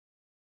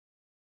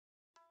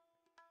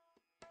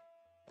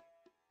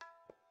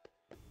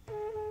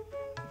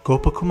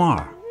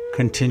Gopakumar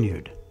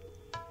continued.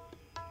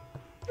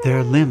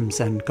 Their limbs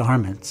and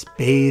garments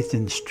bathed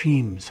in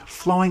streams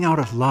flowing out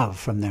of love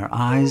from their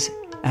eyes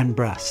and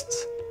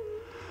breasts.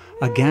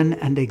 Again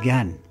and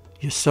again,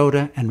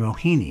 Yasoda and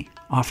Rohini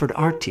offered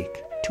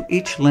artik to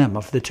each limb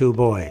of the two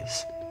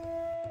boys.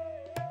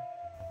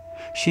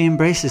 She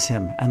embraces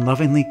him and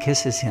lovingly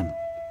kisses him.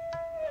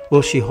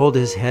 Will she hold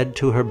his head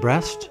to her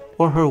breast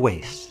or her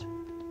waist?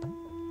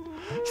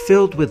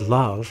 Filled with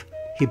love,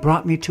 he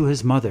brought me to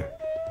his mother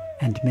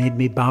and made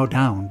me bow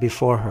down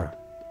before her.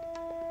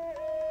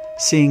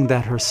 Seeing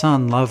that her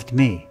son loved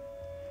me,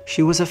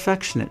 she was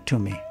affectionate to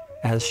me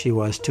as she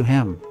was to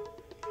him.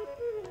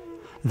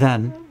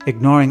 Then,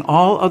 ignoring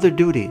all other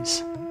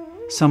duties,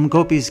 some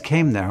gopis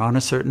came there on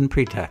a certain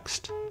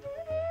pretext.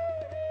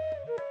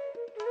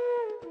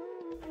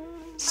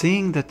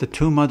 Seeing that the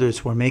two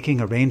mothers were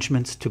making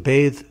arrangements to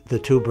bathe the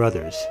two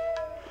brothers,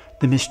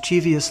 the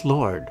mischievous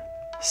Lord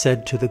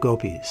said to the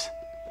gopis,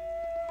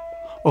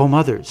 "O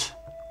mothers,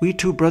 we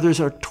two brothers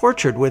are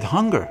tortured with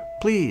hunger.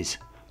 Please,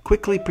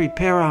 quickly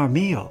prepare our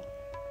meal.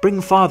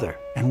 Bring father,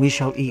 and we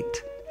shall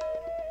eat."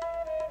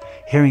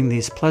 Hearing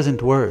these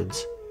pleasant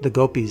words, the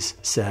gopis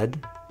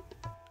said,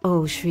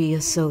 O Sri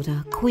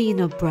Yasoda, Queen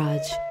of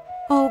Braj,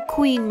 O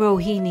Queen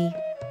Rohini,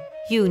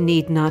 you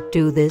need not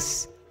do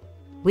this.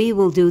 We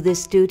will do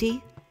this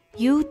duty.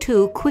 You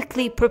two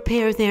quickly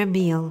prepare their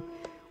meal.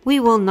 We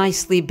will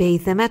nicely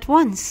bathe them at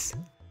once.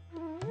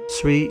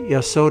 Sri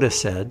Yasoda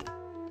said,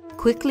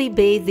 Quickly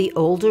bathe the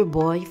older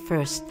boy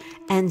first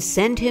and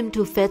send him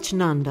to fetch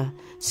Nanda,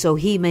 so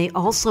he may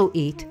also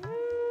eat.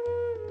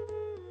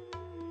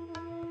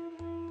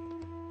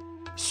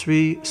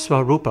 Sri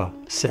Swarupa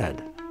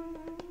said,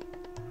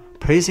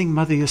 praising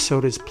Mother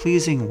Yasoda's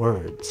pleasing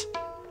words,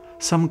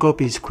 some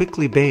gopis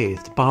quickly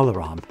bathed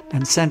Balarama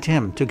and sent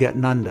him to get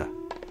Nanda,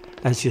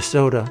 as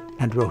Yasoda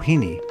and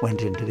Rohini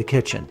went into the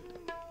kitchen.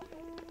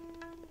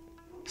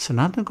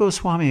 Sanatana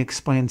Goswami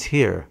explains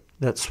here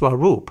that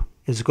Swarup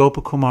is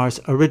Gopakumar's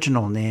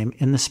original name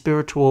in the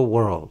spiritual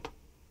world.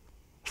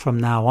 From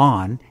now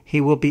on, he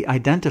will be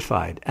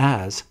identified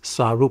as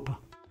Swarupa.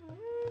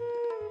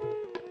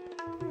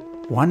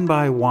 One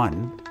by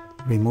one,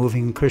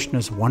 removing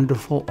Krishna's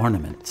wonderful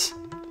ornaments,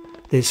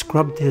 they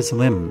scrubbed his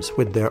limbs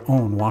with their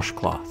own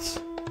washcloths.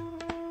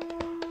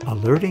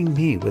 Alerting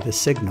me with a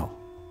signal,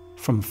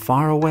 from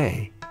far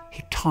away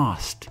he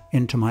tossed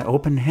into my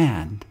open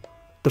hand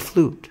the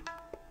flute,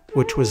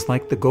 which was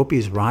like the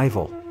gopis'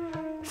 rival,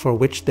 for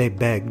which they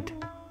begged,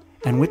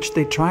 and which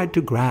they tried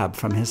to grab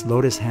from his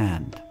lotus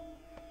hand.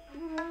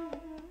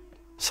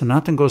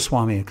 Sanatana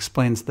Goswami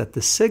explains that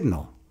the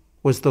signal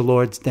was the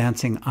Lord's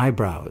dancing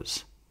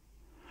eyebrows.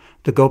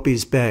 The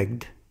gopis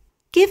begged,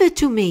 Give it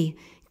to me!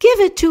 Give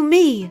it to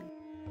me!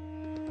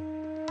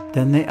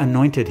 Then they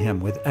anointed him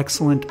with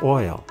excellent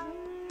oil,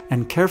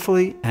 and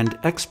carefully and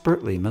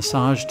expertly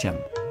massaged him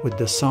with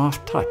the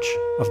soft touch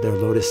of their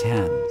lotus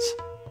hands.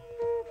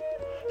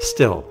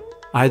 Still,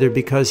 either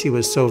because he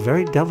was so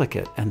very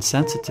delicate and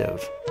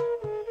sensitive,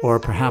 or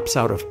perhaps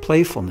out of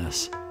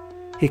playfulness,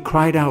 he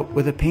cried out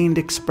with a pained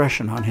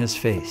expression on his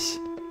face.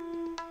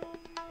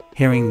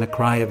 Hearing the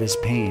cry of his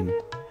pain,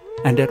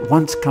 and at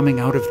once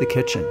coming out of the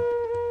kitchen,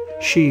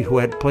 she who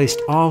had placed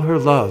all her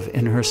love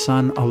in her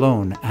son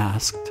alone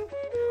asked,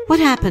 What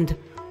happened?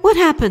 What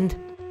happened?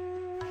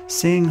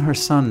 Seeing her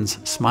son's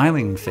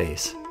smiling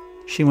face,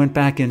 she went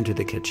back into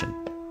the kitchen.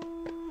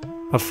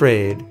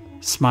 Afraid,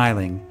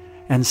 smiling,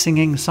 and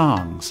singing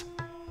songs,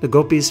 the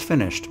gopis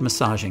finished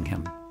massaging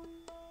him.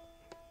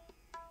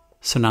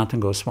 Sanatana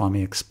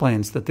Goswami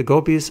explains that the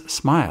gopis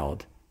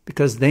smiled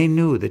because they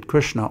knew that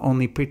Krishna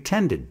only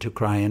pretended to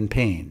cry in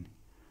pain,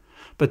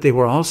 but they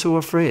were also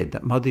afraid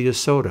that Mother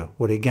Yasoda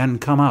would again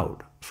come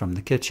out from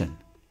the kitchen.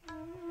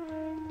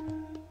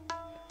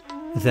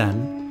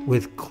 Then,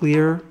 with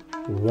clear,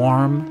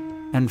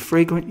 warm, and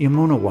fragrant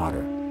Yamuna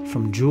water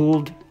from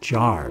jeweled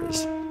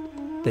jars,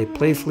 they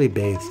playfully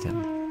bathed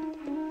him.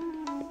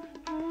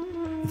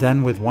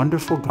 Then with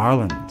wonderful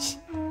garlands,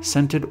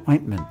 scented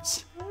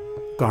ointments,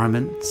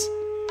 garments,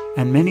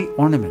 and many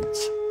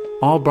ornaments,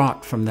 all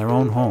brought from their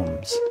own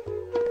homes,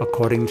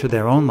 according to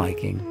their own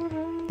liking,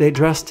 they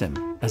dressed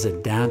him as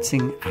a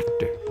dancing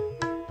actor.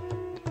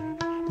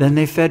 Then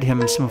they fed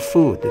him some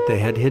food that they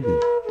had hidden,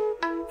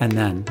 and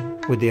then,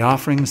 with the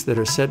offerings that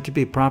are said to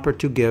be proper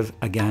to give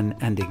again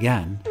and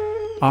again,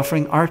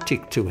 offering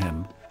artik to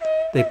him,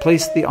 they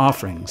placed the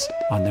offerings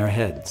on their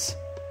heads.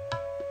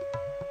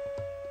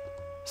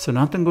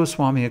 Sanatana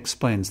Goswami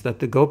explains that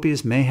the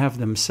gopis may have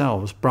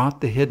themselves brought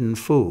the hidden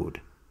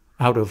food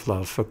out of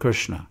love for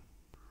Krishna,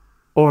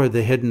 or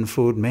the hidden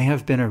food may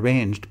have been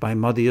arranged by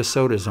Mother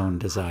Yasoda's own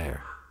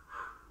desire.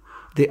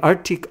 The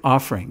artik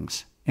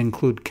offerings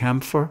include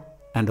camphor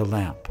and a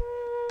lamp.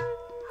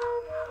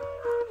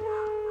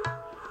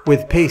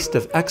 With paste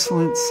of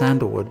excellent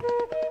sandalwood,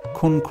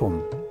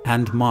 kumkum,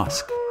 and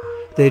musk,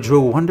 they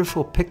drew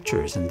wonderful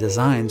pictures and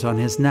designs on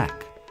his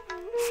neck,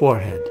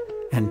 forehead,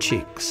 and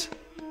cheeks.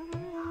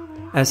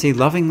 As he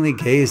lovingly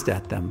gazed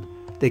at them,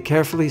 they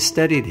carefully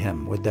steadied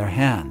him with their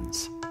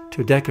hands,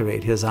 to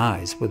decorate his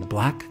eyes with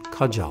black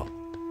kajal.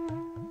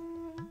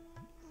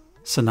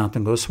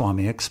 Sanatana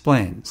Goswami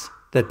explains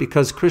that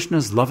because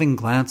Krishna's loving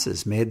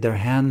glances made their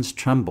hands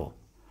tremble,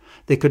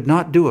 they could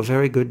not do a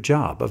very good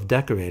job of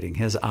decorating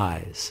his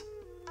eyes.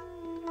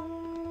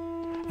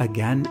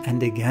 Again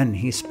and again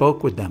he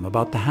spoke with them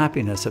about the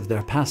happiness of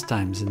their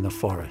pastimes in the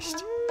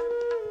forest.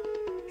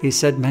 He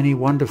said many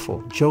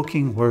wonderful,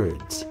 joking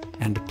words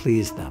and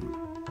pleased them.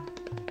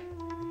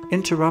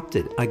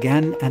 Interrupted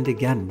again and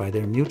again by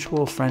their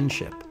mutual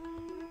friendship,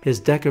 his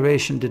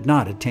decoration did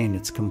not attain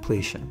its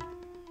completion.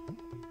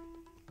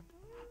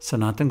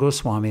 Sanatana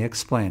Goswami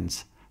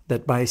explains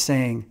that by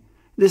saying,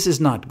 "This is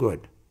not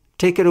good,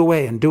 take it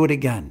away and do it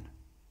again,"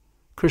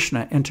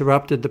 Krishna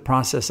interrupted the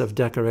process of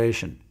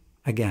decoration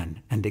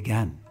again and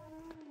again.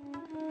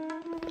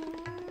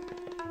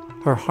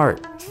 Her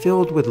heart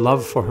filled with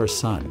love for her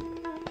son,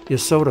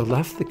 Yasoda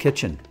left the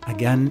kitchen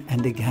again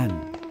and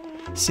again.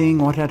 Seeing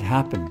what had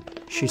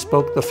happened, she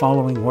spoke the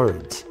following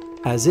words,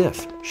 as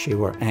if she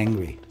were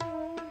angry.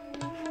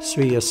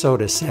 Sri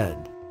Yasoda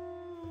said,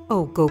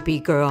 "O Gopi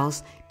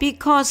girls,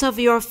 because of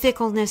your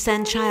fickleness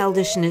and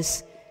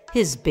childishness,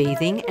 his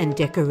bathing and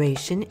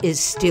decoration is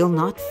still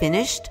not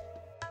finished?"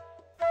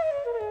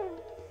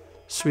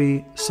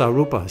 Sri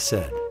Sarupa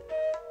said,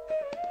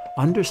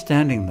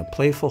 understanding the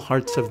playful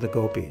hearts of the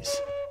gopis,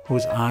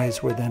 whose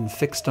eyes were then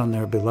fixed on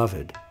their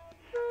beloved,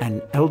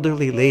 an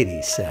elderly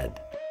lady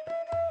said,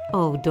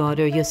 "O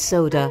daughter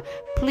Yasoda,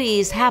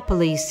 please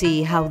happily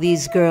see how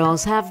these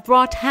girls have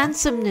brought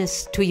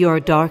handsomeness to your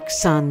dark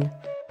son."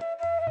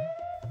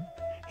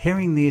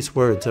 Hearing these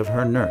words of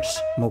her nurse,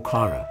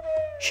 Mukhara,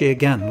 she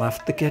again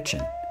left the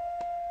kitchen.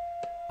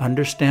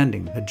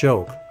 Understanding the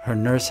joke her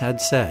nurse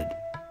had said,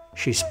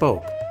 she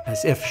spoke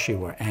as if she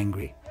were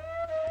angry.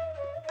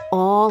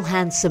 "All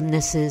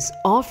handsomenesses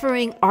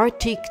offering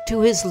artik to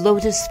his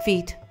lotus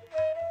feet.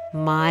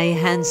 My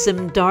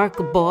handsome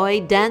dark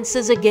boy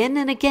dances again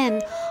and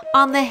again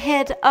on the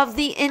head of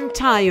the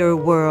entire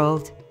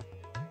world.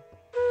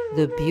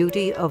 The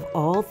beauty of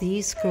all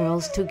these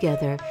girls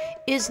together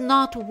is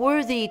not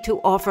worthy to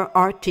offer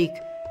artik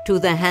to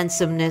the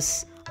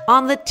handsomeness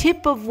on the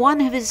tip of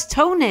one of his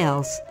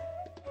toenails."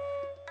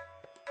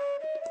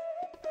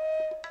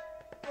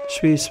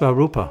 Sri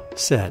Swarupa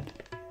said,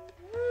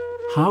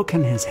 "How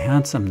can his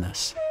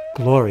handsomeness,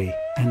 glory,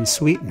 and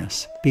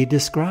sweetness be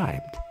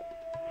described?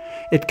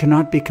 It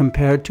cannot be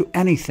compared to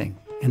anything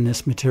in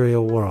this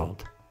material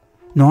world,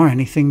 nor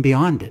anything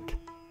beyond it,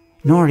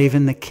 nor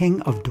even the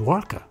king of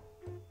Dwarka."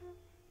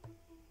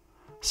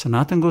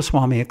 Sanatana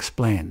Goswami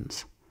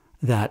explains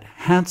that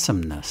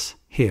handsomeness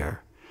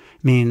here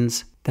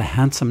means the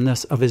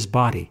handsomeness of his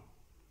body.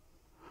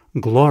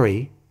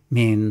 Glory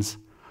means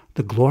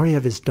the glory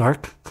of his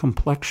dark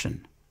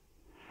complexion,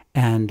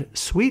 and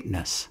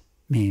sweetness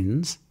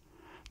means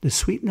the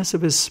sweetness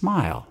of his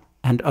smile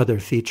and other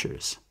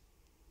features.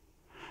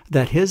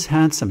 That his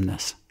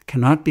handsomeness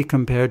cannot be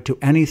compared to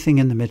anything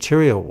in the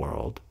material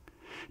world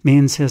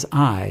means his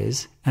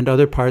eyes and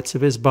other parts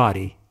of his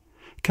body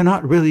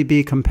cannot really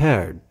be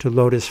compared to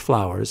lotus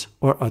flowers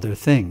or other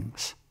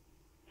things,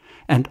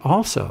 and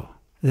also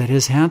that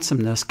his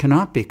handsomeness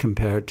cannot be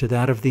compared to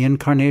that of the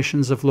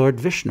incarnations of Lord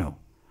Vishnu,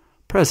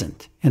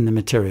 present in the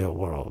material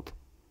world.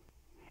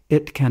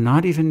 It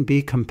cannot even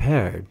be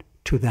compared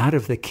to that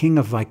of the king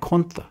of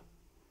Vaikuntha,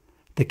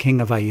 the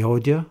king of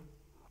Ayodhya,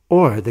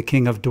 or the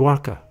king of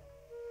Dwarka.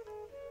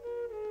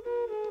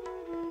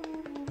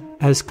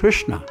 As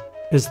Krishna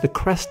is the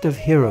crest of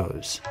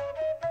heroes,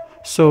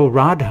 so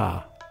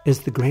Radha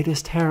is the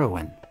greatest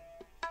heroine.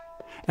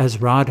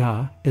 As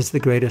Radha is the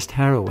greatest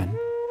heroine,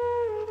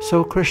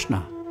 so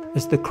Krishna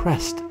is the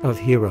crest of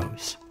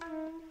heroes.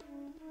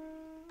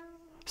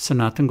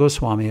 Sanatana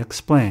Goswami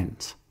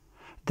explains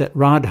that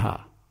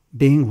Radha,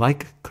 being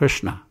like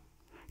Krishna,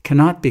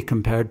 cannot be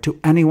compared to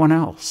anyone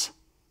else.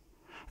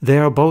 They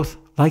are both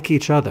like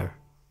each other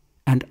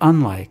and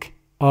unlike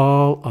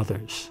all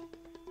others.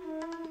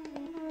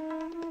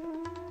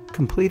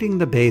 Completing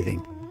the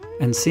bathing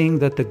and seeing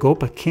that the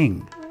Gopa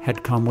king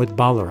had come with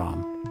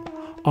Balaram,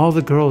 all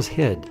the girls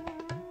hid,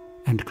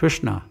 and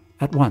Krishna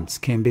at once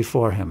came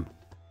before him,